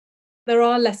there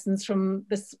are lessons from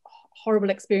this horrible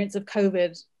experience of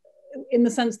COVID, in the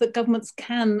sense that governments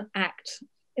can act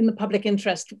in the public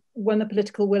interest when the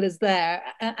political will is there.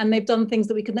 And they've done things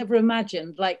that we could never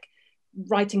imagine, like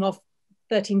writing off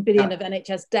 13 billion of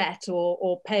NHS debt,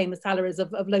 or paying the salaries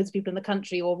of loads of people in the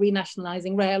country, or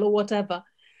renationalising rail, or whatever.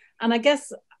 And I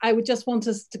guess I would just want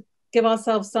us to give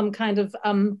ourselves some kind of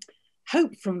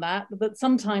hope from that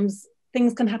sometimes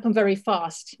things can happen very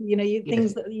fast. You know,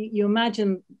 things that you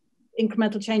imagine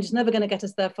incremental change is never going to get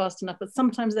us there fast enough, but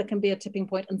sometimes there can be a tipping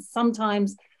point, and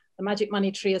sometimes the magic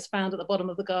money tree is found at the bottom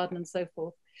of the garden, and so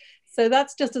forth. So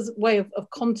that's just as a way of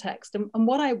context. And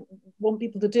what I want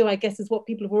people to do, I guess, is what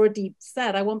people have already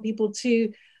said. I want people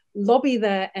to lobby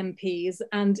their MPs.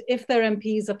 And if their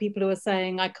MPs are people who are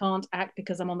saying, I can't act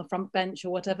because I'm on the front bench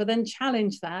or whatever, then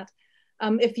challenge that.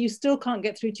 If you still can't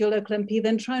get through to your local MP,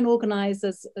 then try and organise,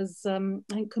 as I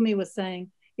think Kumi was saying,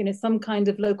 you know, some kind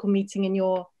of local meeting in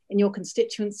your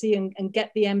constituency, and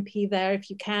get the MP there if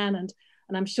you can. And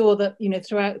I'm sure that, you know,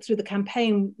 through the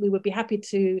campaign, we would be happy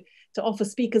to offer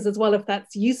speakers as well, if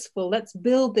that's useful. Let's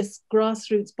build this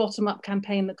grassroots bottom-up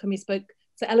campaign that Kumi spoke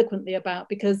so eloquently about,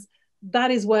 because that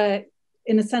is where,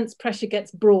 in a sense, pressure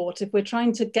gets brought. If we're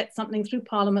trying to get something through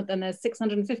Parliament, then there's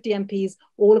 650 MPs,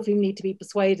 all of whom need to be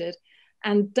persuaded.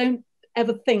 And don't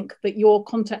ever think that you're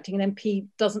contacting an MP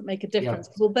doesn't make a difference,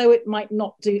 because although it might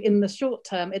not do in the short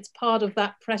term, it's part of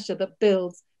that pressure that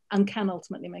builds and can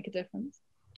ultimately make a difference.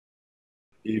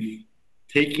 If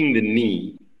taking the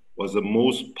knee was the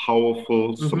most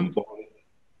powerful symbolic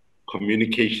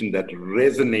communication that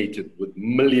resonated with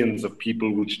millions of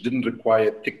people, which didn't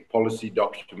require thick policy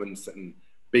documents and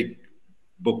big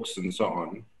books and so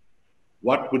on,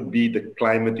 what would be the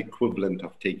climate equivalent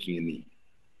of taking a knee?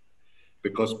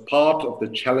 Because part of the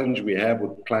challenge we have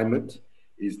with climate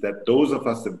is that those of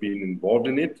us that have been involved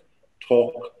in it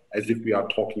talk as if we are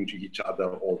talking to each other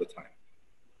all the time,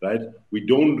 right? We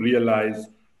don't realize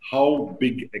how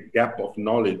big a gap of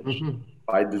knowledge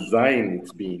by design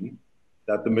it's been,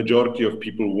 that the majority of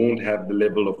people won't have the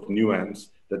level of nuance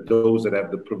that those that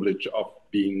have the privilege of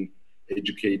being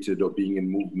educated or being in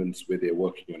movements where they're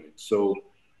working on it. So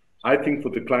I think for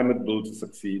the climate bill to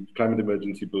succeed, climate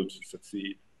emergency bill to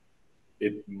succeed,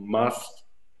 it must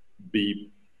be,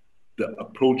 the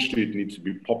approach to it needs to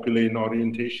be popular in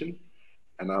orientation.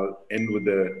 And I'll end with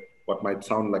what might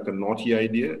sound like a naughty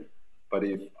idea, but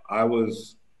if I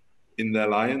was in the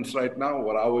Alliance right now,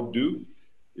 what I would do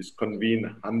is convene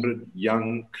 100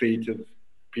 young, creative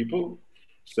people,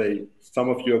 say, some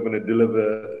of you are going to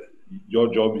deliver,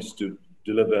 your job is to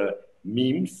deliver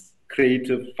memes,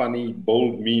 creative, funny,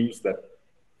 bold memes that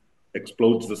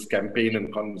explodes this campaign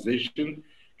and conversation.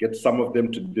 Get some of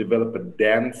them to develop a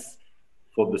dance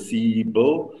for the CEE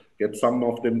bill, get some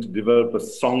of them to develop a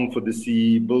song for the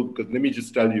CEE bill, because let me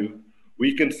just tell you,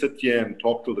 we can sit here and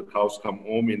talk till the cows come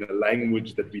home in a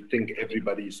language that we think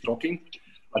everybody is talking,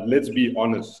 but let's be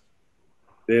honest,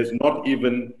 there's not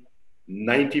even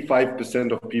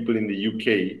 95% of people in the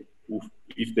UK who,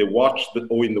 if they watch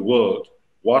or in the world,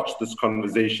 watch this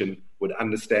conversation, would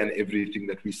understand everything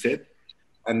that we said.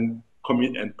 And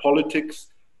politics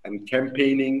and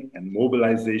campaigning and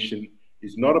mobilization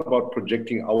is not about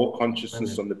projecting our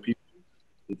consciousness on the people.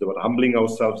 It's about humbling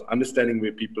ourselves, understanding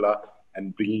where people are,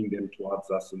 and bringing them towards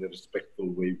us in a respectful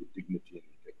way with dignity and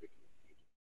integrity.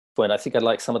 When I think I'd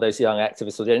like some of those young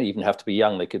activists, or they don't even have to be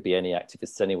young, they could be any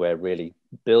activists anywhere, really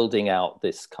building out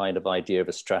this kind of idea of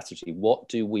a strategy. What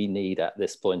do we need at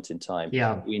this point in time?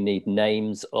 We need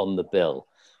names on the bill.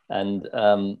 And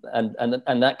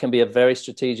that can be a very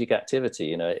strategic activity.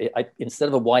 You know, instead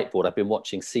of a whiteboard, I've been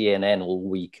watching CNN all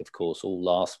week, of course, all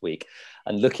last week,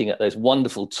 and looking at those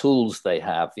wonderful tools they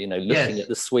have, you know, looking at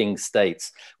the swing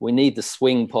states. We need the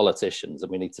swing politicians,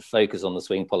 and we need to focus on the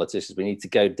swing politicians. We need to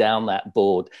go down that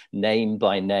board name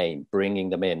by name, bringing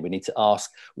them in. We need to ask,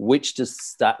 which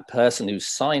does that person who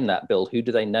signed that bill, who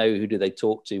do they know, who do they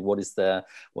talk to, what is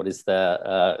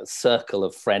their circle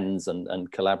of friends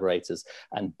and collaborators,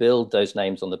 and build those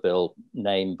names on the bill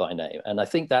name by name. And I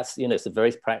think that's, you know, it's a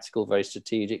very practical, very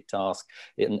strategic task.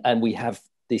 And we have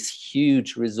this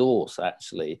huge resource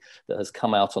actually that has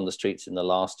come out on the streets in the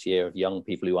last year of young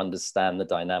people who understand the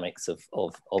dynamics of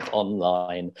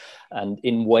online, and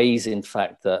in ways, in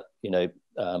fact, that, you know,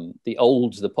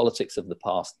 the politics of the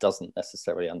past doesn't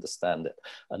necessarily understand it.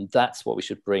 And that's what we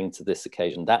should bring to this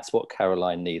occasion. That's what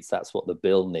Caroline needs. That's what the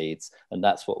bill needs. And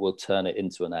that's what will turn it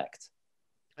into an act.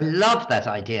 I love that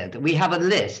idea that we have a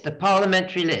list, a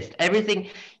parliamentary list, everything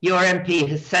your MP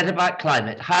has said about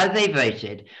climate, how they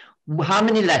voted, how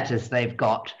many letters they've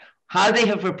got, how they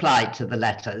have replied to the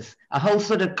letters, a whole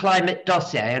sort of climate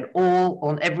dossier, and all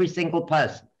on every single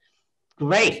person.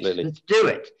 Great, Absolutely. Let's do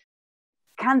it.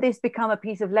 Can this become a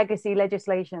piece of legacy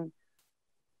legislation?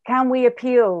 Can we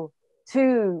appeal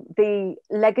to the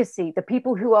legacy, the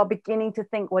people who are beginning to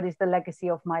think, what is the legacy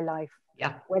of my life?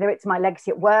 Yeah. Whether it's my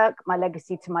legacy at work, my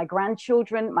legacy to my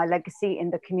grandchildren, my legacy in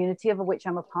the community of which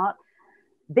I'm a part.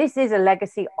 This is a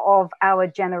legacy of our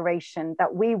generation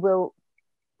that we will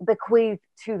bequeath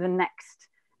to the next.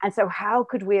 And so how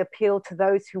could we appeal to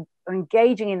those who are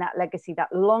engaging in that legacy,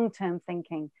 that long-term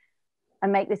thinking,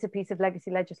 and make this a piece of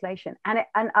legacy legislation? And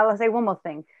I'll say one more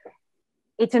thing.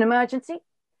 It's an emergency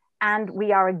and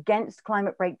we are against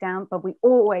climate breakdown, but we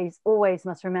always, always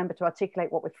must remember to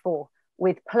articulate what we're for,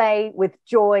 with play, with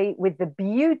joy, with the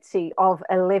beauty of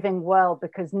a living world,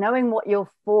 because knowing what you're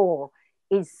for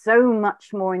is so much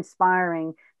more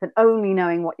inspiring than only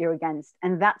knowing what you're against.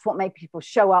 And that's what makes people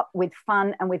show up with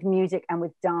fun and with music and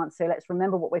with dance. So let's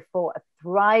remember what we're for, a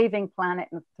thriving planet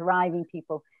and thriving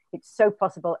people. It's so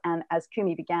possible. And as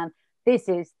Kumi began, this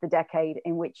is the decade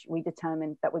in which we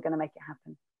determined that we're going to make it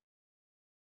happen.